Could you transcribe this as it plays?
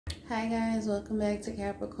Hi guys, welcome back to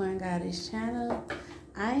Capricorn Goddess channel.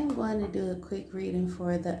 I am going to do a quick reading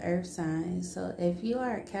for the earth signs. So if you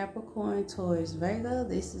are a Capricorn, Taurus, Virgo,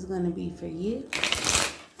 this is going to be for you.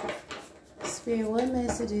 Spirit, what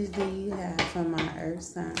messages do you have for my earth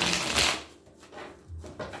signs?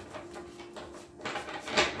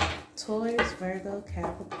 Taurus, Virgo,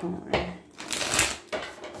 Capricorn.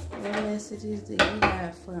 What messages do you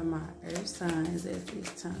have for my earth signs at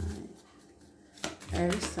this time?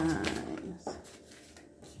 Earth signs.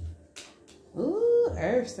 Ooh,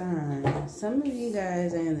 earth signs. Some of you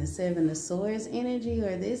guys are in the Seven of Swords energy,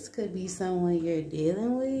 or this could be someone you're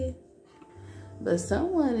dealing with. But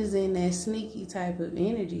someone is in that sneaky type of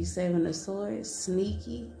energy. Seven of Swords,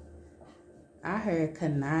 sneaky. I heard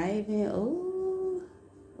conniving. Ooh,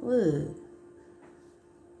 look.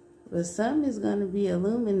 But something is going to be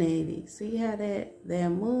illuminated. See how that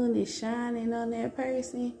moon is shining on that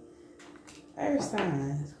person? Earth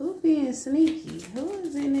signs. Who being sneaky? Who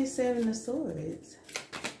is in this Seven of Swords?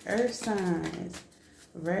 Earth signs.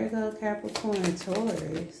 Virgo, Capricorn,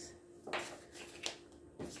 Taurus.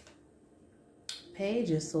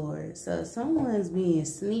 Page of Swords. So someone's being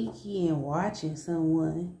sneaky and watching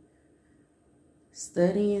someone.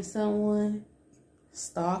 Studying someone.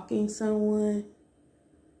 Stalking someone.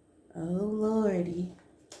 Oh, Lordy.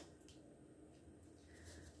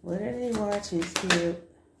 What are they watching, Spirit?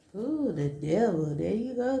 Ooh, the devil. There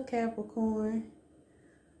you go, Capricorn.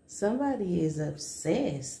 Somebody is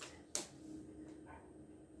obsessed.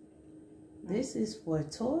 This is for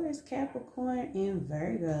Taurus, Capricorn, and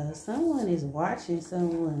Virgo. Someone is watching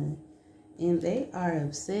someone, and they are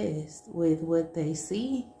obsessed with what they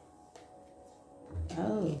see.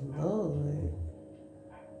 Oh, Lord.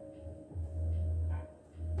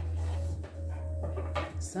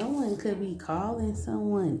 Someone could be calling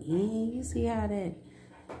someone in. You see how that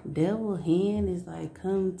devil hand is like,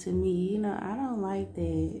 come to me. You know, I don't like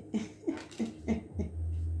that.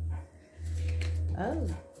 Oh,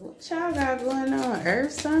 what y'all got going on?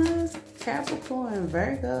 Earth signs, Capricorn,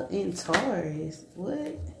 Virgo, and Taurus.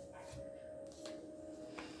 What?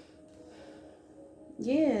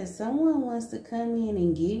 Yeah, someone wants to come in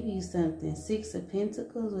and give you something. Six of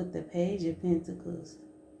Pentacles with the Page of Pentacles.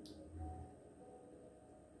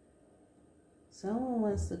 Someone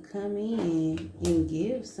wants to come in and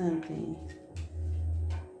give something.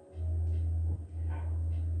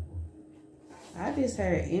 I just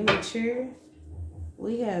heard immature.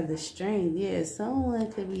 We have the strength. Yeah,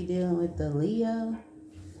 someone could be dealing with the Leo.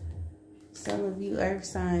 Some of you earth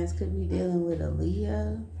signs could be dealing with a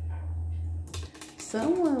Leo.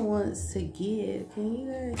 Someone wants to give. Can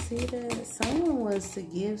you guys see that? Someone wants to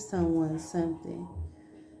give someone something.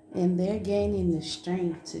 And they're gaining the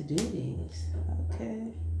strength to do this.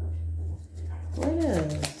 Okay. What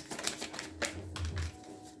else?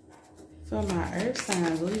 For my earth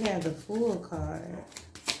signs, we have the Fool card.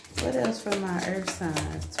 What else for my earth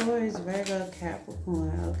signs? Taurus, Virgo,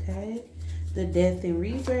 Capricorn. Okay. The Death and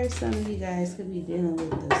Rebirth. Some of you guys could be dealing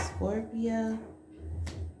with the Scorpio.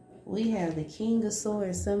 We have the King of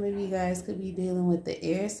Swords. Some of you guys could be dealing with the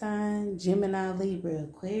air sign. Gemini, Libra,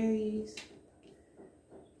 Aquarius.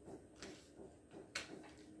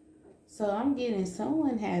 So I'm getting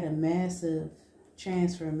someone had a massive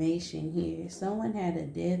transformation here. Someone had a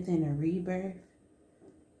death and a rebirth.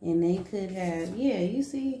 And they could have, yeah, you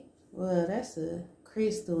see, well, that's a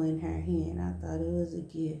crystal in her hand. I thought it was a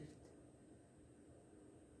gift.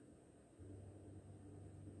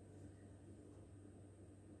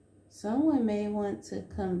 Someone may want to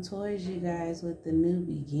come towards you guys with the new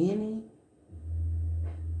beginning.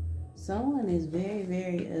 Someone is very,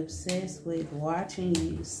 very obsessed with watching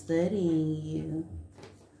you, studying you.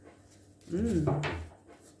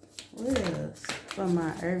 What else for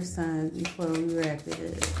my earth signs before we wrap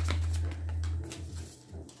it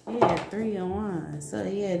up? Yeah, 3 of Wands. So,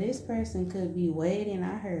 yeah, this person could be waiting.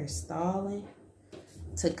 I heard stalling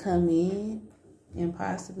to come in and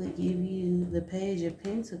possibly give you the Page of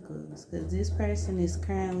Pentacles. Because this person is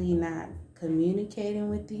currently not communicating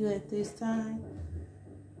with you at this time.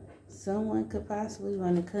 Someone could possibly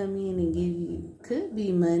want to come in and give you, could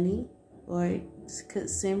be money, or it could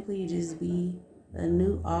simply just be a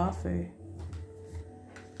new offer.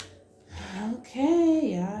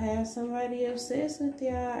 Okay, y'all have somebody obsessed with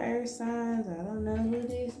y'all earth signs. I don't know who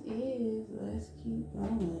this is. Let's keep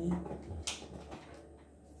going.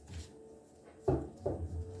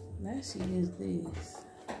 Let's use this.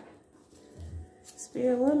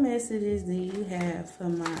 Spirit, what messages do you have for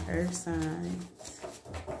my earth signs?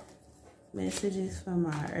 Messages for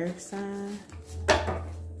my earth sign.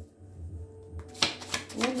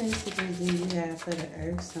 What messages do you have for the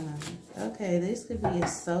earth sign? Okay, this could be a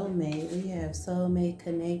soulmate. We have soulmate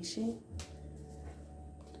connection.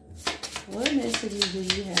 What messages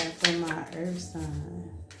do you have for my earth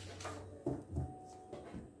sign?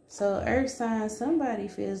 So earth sign, somebody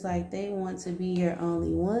feels like they want to be your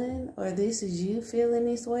only one, or this is you feeling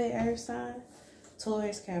this way, earth sign.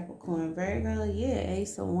 Taurus, Capricorn, Virgo, yeah,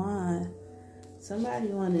 Ace of Wands. Somebody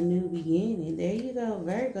want a new beginning. There you go,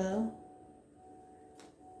 Virgo.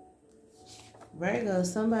 Virgo,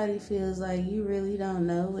 somebody feels like you really don't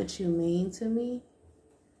know what you mean to me.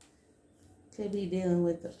 Could be dealing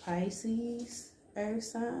with the Pisces, earth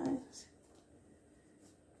signs.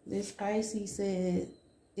 This Pisces said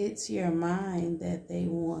it's your mind that they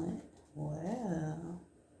want. Wow.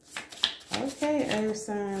 Okay, earth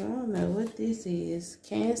sign, I don't know what this is.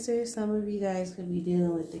 Cancer, some of you guys could be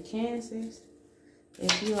dealing with the Cancers.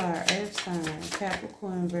 If you are earth sign,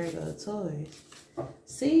 Capricorn, Virgo, Taurus.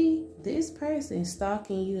 See, this person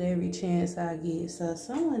stalking you every chance I get. So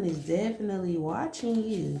someone is definitely watching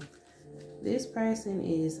you. This person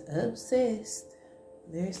is obsessed.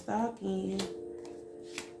 They're stalking you.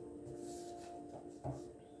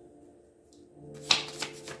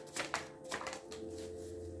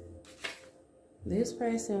 This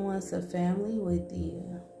person wants a family with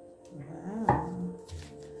you. Wow.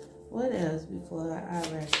 What else before I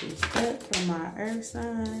wrap this up for my earth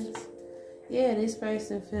signs? Yeah, this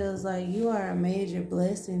person feels like you are a major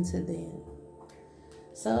blessing to them.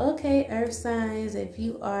 So, okay, earth signs, if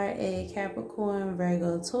you are a Capricorn,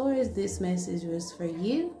 Virgo, Taurus, this message was for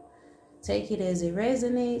you. Take it as it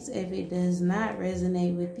resonates. If it does not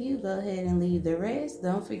resonate with you, go ahead and leave the rest.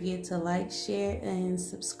 Don't forget to like, share, and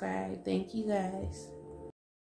subscribe. Thank you, guys.